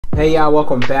Hey y'all,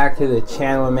 welcome back to the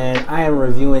channel, man. I am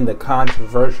reviewing the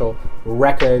controversial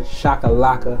record Shaka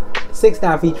Laka,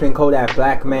 6ix9ine featuring Kodak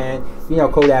Black, man. You know,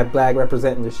 Kodak Black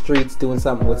representing the streets, doing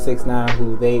something with 6ix9ine,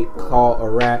 who they call a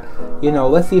rap. You know,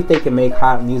 let's see if they can make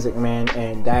hot music, man,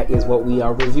 and that is what we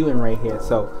are reviewing right here.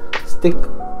 So stick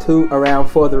around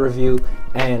for the review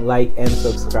and like and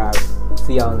subscribe.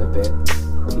 See y'all in a bit.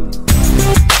 Peace.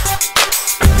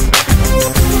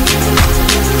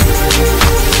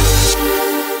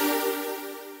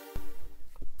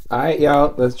 Alright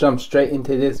y'all, let's jump straight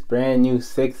into this brand new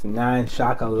 6ix9ine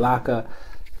Shaka Laka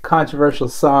controversial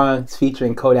song. It's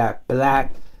featuring Kodak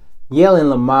Black,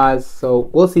 Yailin. So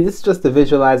we'll see, this is just the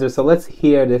visualizer, so let's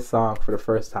hear this song for the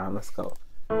first time. Let's go.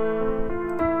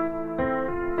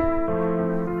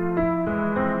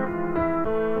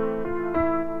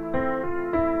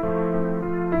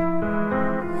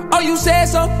 Oh, you said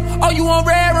so? Oh, you on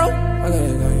railroad?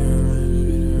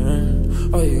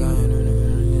 Oh, you got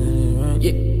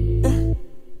yeah.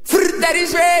 That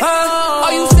is red. Oh,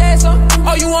 you said so?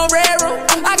 Oh, you on railroad?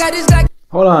 I got this black.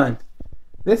 Hold on.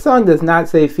 This song does not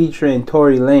say featuring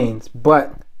Tory Lanez,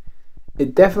 but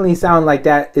it definitely sounds like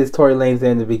that is Tory Lanez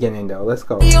there in the beginning, though. Let's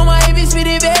go. Oh, you got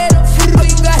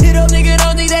hit up, nigga,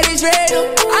 don't think that is red.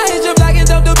 I hit your black and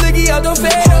dump the blicky out the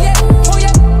fed. Oh,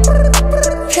 yeah.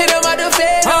 Hit him out the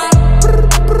fed.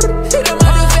 Hit him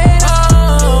out the fed.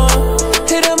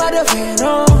 Hit him out the fed.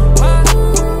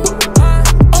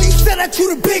 That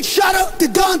you the big shotter, the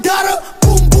Don Dada,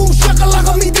 boom boom shaka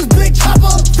laka, meet this big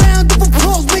chopper. Found the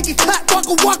propose, make it clap,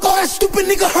 waka waka. All that stupid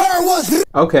nigga heard was.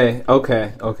 Okay.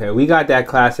 We got that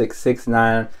classic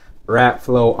 6ix9ine rap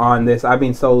flow on this. I've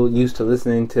been so used to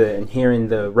listening to and hearing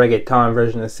the reggaeton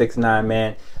version of 6ix9ine,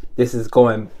 man. This is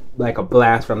going like a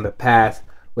blast from the past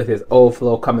with his old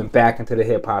flow coming back into the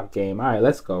hip hop game. All right,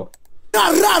 let's go. Rah,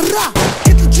 rah, rah.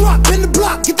 Hit the drop in the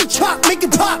block, get the chop, make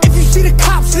it pop. If you see the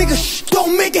cops, nigga, shh,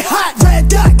 don't make it hot. Red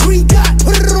dot, green dot,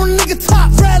 put it on nigga top.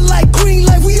 Red light, green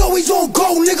light, we always on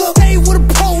go, nigga. Stay with a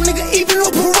pole, nigga, even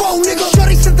on parole, nigga.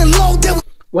 Shorty set the low, then.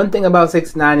 One thing about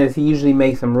 6ix9ine is he usually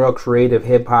makes some real creative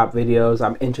hip hop videos.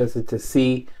 I'm interested to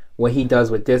see what he does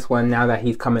with this one now that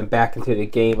he's coming back into the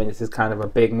game, and this is kind of a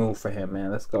big move for him, man.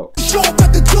 Let's go. Show up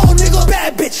at the door, nigga.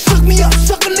 Bad bitch, suck me up,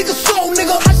 suck a nigga soul,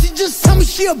 nigga. How she just tell me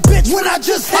she a bitch when I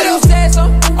just hit her? Oh, you said so?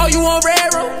 Oh, you on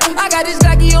railroad? I got this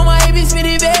Glocky on my AB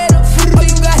spinning bed. Oh,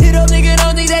 you got hit up, nigga,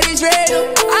 don't think that it's red.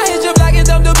 I hit your black and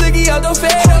dump the blicky out the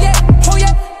fed. Oh,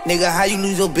 yeah. Nigga, how you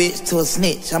lose your bitch to a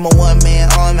snitch? I'm a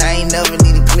one-man army, I ain't never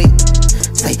need a click.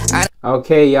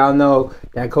 Okay, y'all know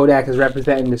that Kodak is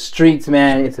representing the streets,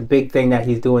 man. It's a big thing that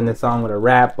he's doing this song with a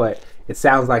rap, but it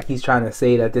sounds like he's trying to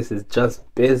say that this is just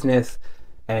business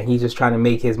and he's just trying to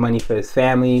make his money for his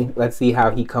family. Let's see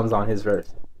how he comes on his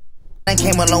verse. I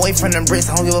came a long way from the bricks,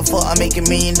 I don't give a fuck, I'm making $1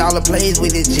 million plays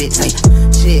with this shit.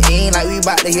 Shit, ain't like we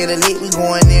about to hit a lick, we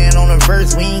going in on the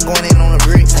verse, we ain't going in on the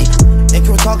bricks. They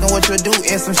keep talking what you do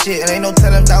and some shit, and ain't no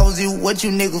telling that was you, what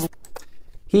you niggas.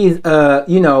 He's,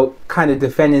 you know, kind of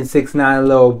defending 6ix9ine a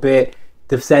little bit,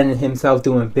 defending himself,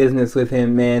 doing business with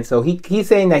him, man. So he's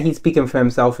saying that he's speaking for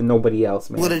himself and nobody else,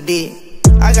 man. What I did,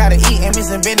 I gotta eat and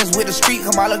miss and business with the street.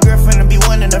 Come my little girlfriend to be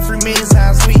one and the free million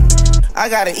sound sweet. I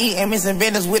gotta eat and miss and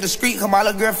business with the street. Come my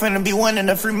little girlfriend to be one and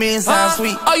the free million sound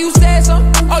sweet. Oh, you said so?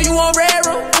 Oh, you on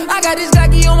railroad? I got this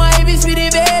Glocky on my AB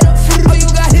spinning bed. Oh, you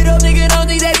got hit up, nigga, don't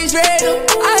think that it's red.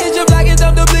 I hit your black and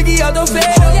dump the blicky out the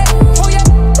fed. Oh, yeah.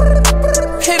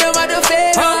 Hit him out the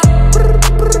fed.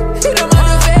 Hit him out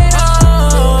the fed.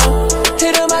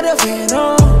 Hit him out the fed.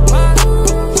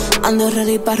 Ando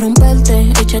ready pa'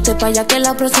 romperte. Échate pa' allá que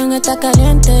la presión está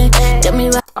caliente.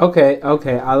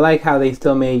 Okay. I like how they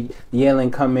still made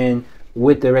Yailin come in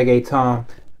with the reggaeton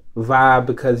vibe,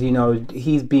 because, you know,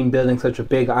 he's been building such a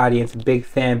big audience, big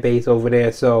fan base over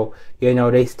there. So, you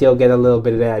know, they still get a little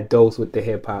bit of that dose with the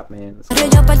hip hop, man.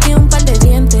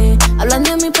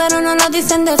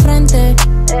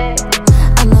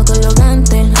 Ando con los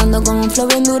gantes, ando con un flow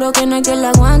bien duro que no hay que la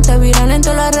aguante. Viral en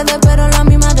todas las redes, pero la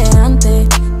misma de antes.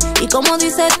 Y como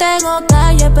dice, tengo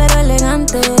calle, pero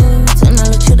elegante. Suena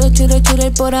los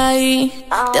churros por ahí.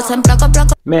 Te hacen placa.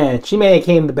 Man, she may have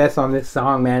came the best on this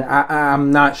song, man.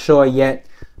 I'm not sure yet,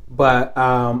 but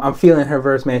I'm feeling her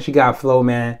verse, man. She got flow,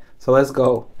 man. So let's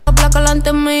go.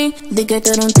 Di que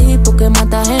tú eres un tipo que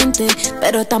mata gente,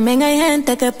 pero también hay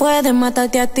gente que puede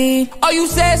matarte a ti. Oh, you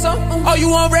said so? Oh,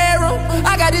 you on railroad?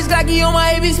 I got this Glocky on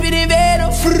my AB spinning bed.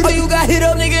 Oh, you got hit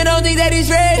up, nigga, don't think that it's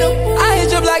red. I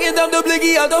hit your black and dump the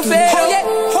blicky out the fed.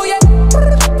 Oh, yeah.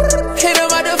 Hit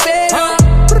him out the fed.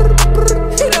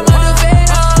 Hit him out the fed.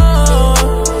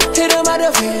 Hit him out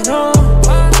the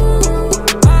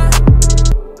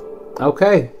fed.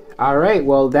 Okay. All right,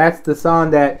 well, that's the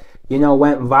song that, you know,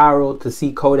 went viral to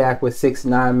see Kodak with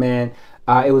 6ix9ine, man.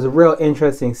 It was a real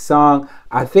interesting song.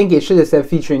 I think it should have said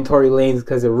featuring Tory Lanez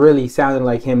because it really sounded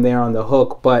like him there on the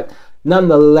hook. But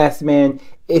nonetheless, man,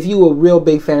 if you were a real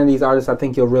big fan of these artists, I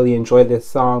think you'll really enjoy this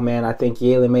song, man. I think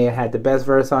Yailin may have had the best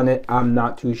verse on it. I'm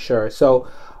not too sure. So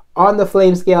on the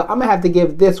flame scale, I'm going to have to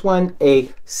give this one a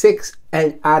 6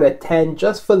 out of 10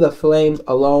 just for the flames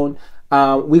alone.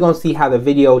 We're going to see how the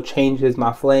video changes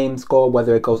my flame score,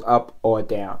 whether it goes up or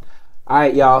down. All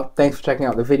right, y'all. Thanks for checking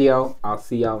out the video. I'll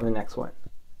see y'all in the next one.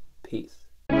 Peace.